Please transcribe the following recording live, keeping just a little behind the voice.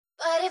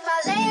But if I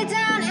lay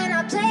down and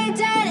I play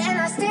dead and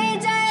I stay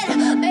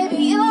dead, maybe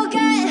you'll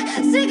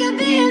get sick of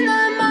being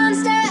the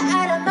monster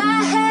out of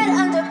my head,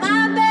 under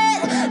my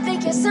bed.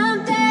 Think you're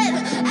something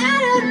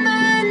out of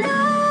my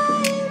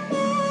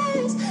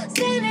nightmares,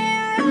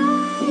 standing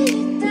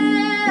right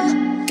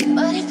there.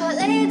 But if I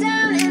lay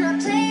down and I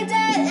play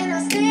dead and I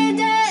stay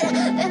dead,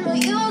 then will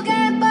you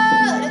get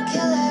bored of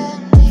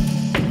killing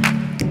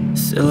me?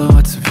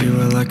 Silhouettes of you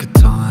are like a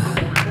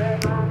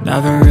taunt.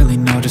 Never really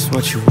know just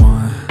what you want.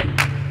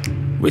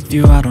 With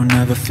you I don't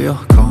ever feel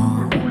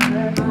calm.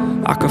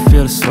 I can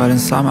feel the sweat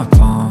inside my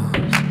palms.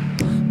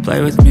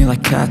 Play with me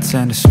like cats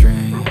and a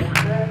string.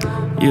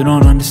 You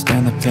don't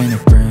understand the pain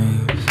it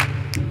brings.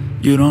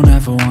 You don't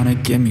ever wanna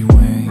give me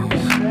wings.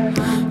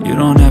 You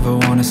don't ever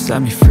wanna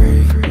set me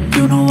free.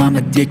 You know I'm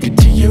addicted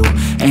to you,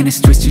 and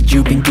it's twisted,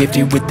 you've been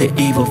gifted with the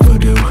evil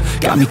voodoo.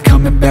 Got me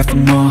coming back for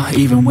more,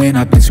 even when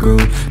I've been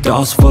screwed.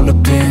 Dolls full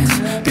of pins,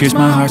 pierce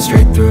my heart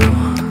straight through.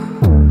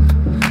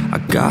 I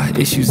got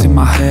issues in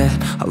my head,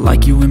 I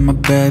like you in my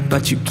bed,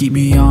 but you keep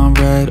me on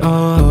red.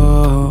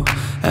 Oh,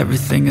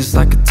 everything is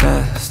like a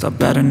test. I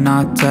better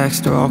not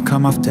text or I'll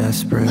come off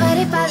desperate. But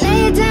if I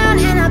lay down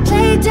and I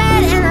play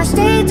dead and I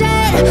stay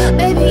dead,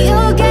 maybe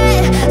you'll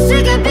get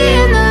sick of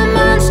being the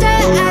monster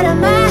out of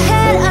my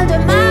head, under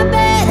my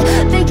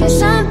bed. Think you're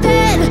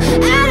something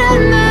out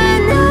of my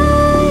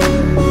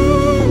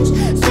nightmares,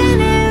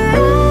 standing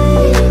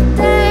right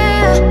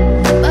there.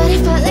 But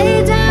if I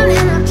lay down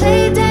and I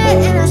play dead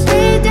and I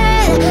stay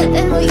dead,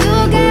 then will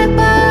you get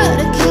bored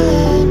of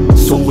killing me?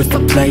 So if I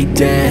play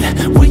dead,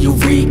 will you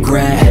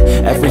regret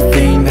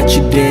everything that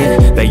you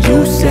did, that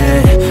you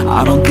said?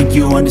 I don't think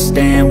you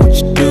understand what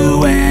you're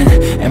doing,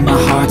 and my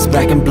heart's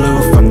black and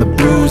blue from the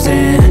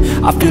bruising.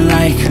 I feel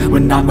like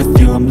when I'm with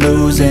you I'm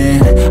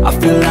losing. I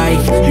feel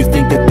like you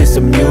think that this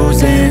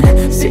amusing,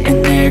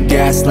 sitting there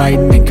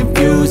gaslighting and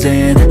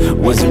confusing.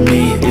 Was it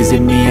me? Is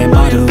it me? Am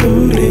I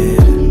deluded?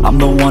 I'm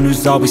the one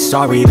who's always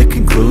sorry, the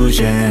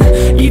conclusion,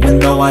 even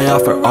though I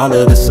offer all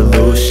of the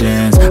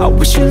solutions. I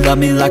wish you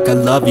loved me like I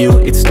love you,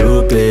 it's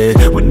stupid.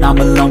 When I'm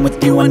alone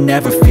with you I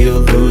never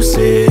feel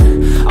lucid.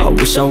 I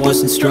wish I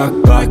wasn't struck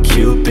by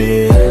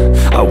Cupid.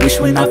 I wish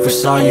when I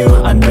first saw you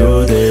I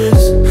knew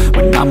this.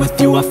 When I'm with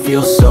you I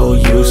feel so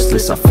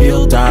useless, I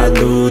feel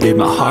diluted,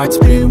 my heart's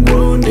been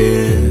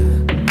wounded.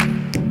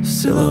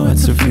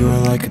 Silhouettes of you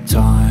are like a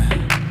taunt.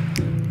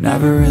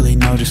 Never really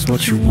know just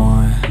what you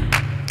want.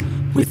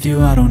 With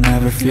you I don't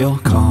ever feel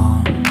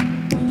calm.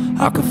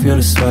 I can feel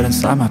the sweat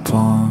inside my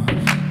palms.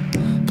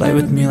 Play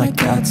with me like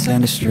cats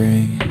and a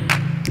string.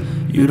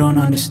 You don't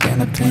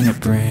understand the pain it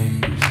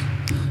brings.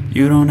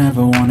 You don't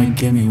ever wanna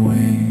give me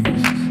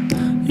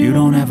wings. You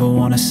don't ever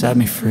wanna set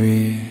me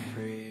free.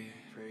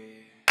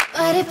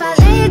 But if I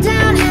lay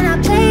down and I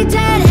play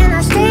dead and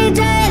I stay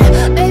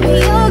dead, maybe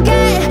you'll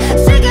get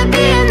sick of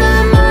being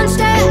the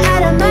monster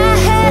out of my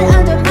head,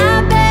 under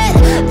my bed.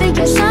 Think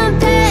you're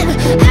something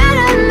out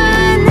of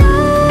my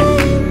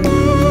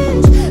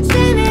nightmares,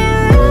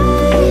 standing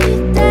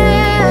right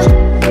there.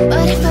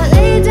 But if I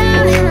lay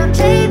down and I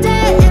play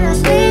dead and I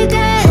stay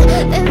dead,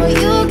 then will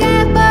you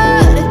get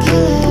bored of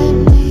killing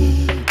me?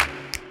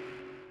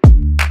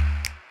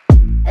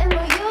 Then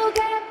will you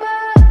get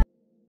bored?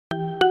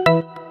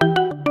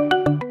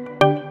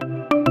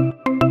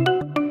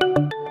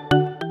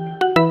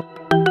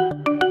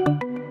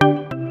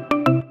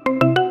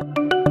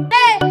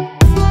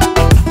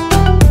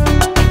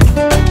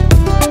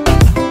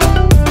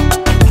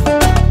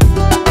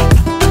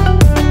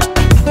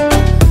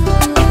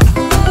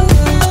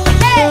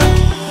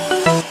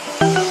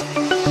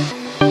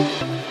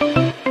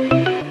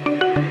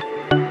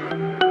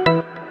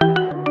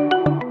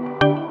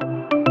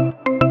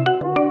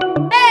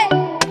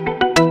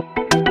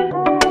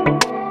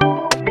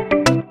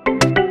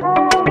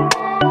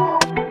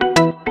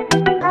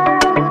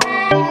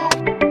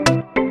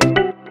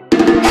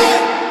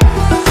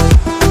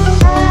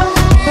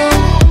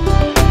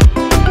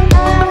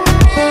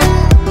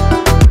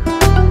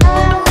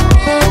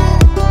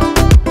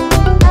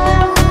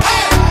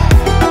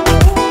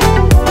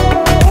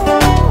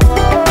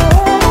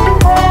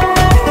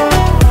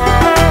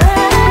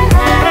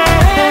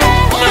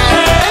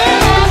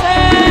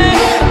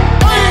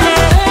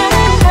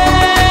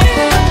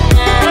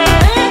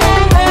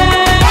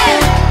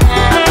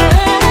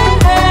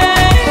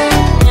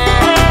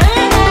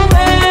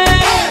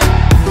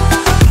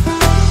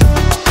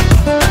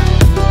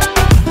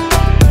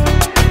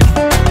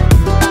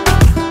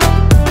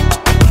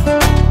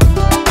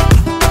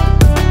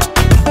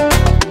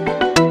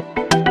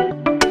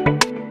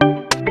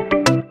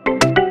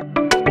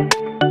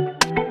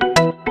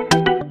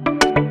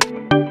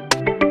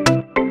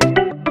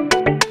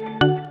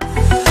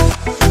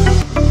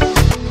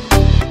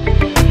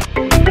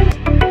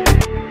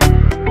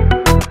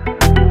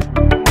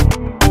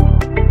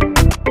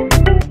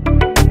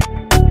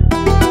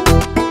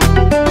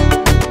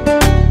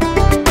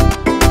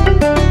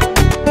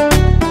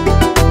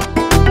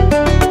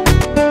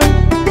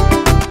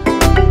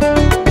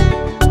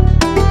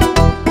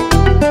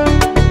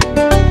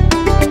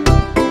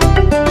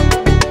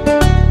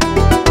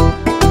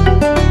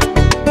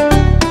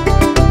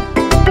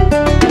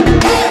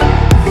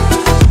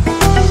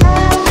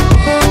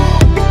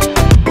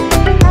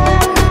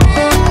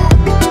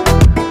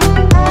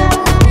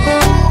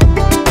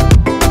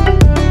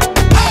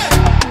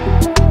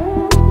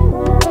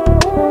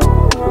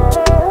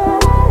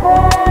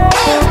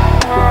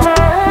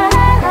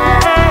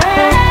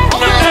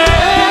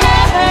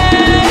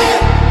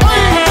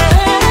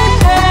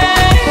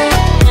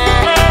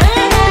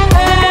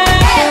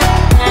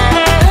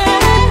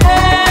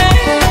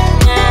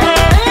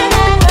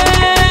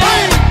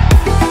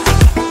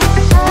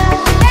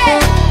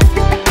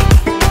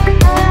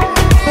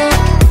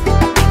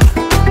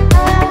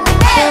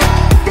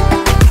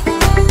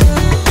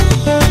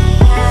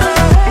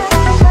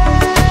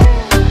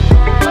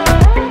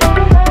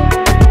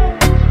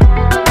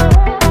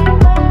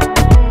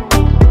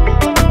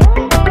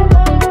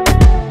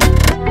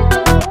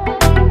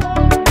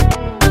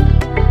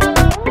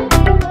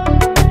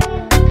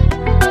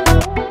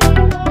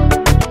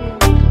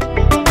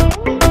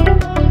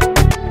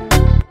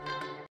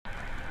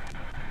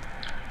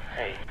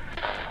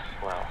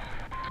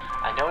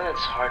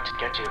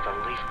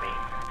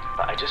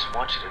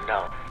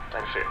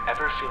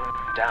 feeling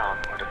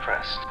down or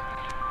depressed,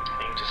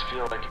 and you just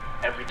feel like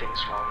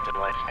everything's wrong with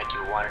your life and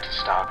you want it to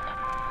stop,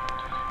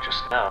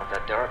 just know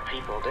that there are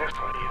people there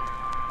for you,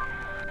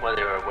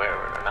 whether you're aware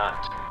of it or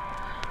not.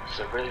 It's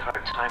a really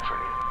hard time for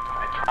you, but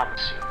I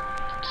promise you,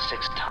 it just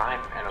takes time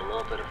and a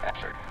little bit of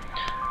effort.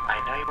 I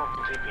know you won't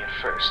believe me at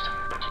first,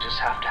 but you just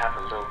have to have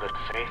a little bit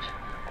of faith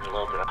and a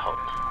little bit of hope.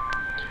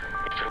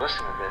 If you're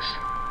listening to this,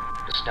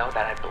 just know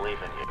that I believe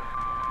in you.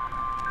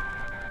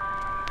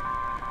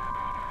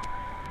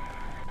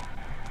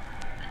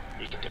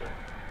 You can do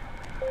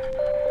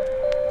it.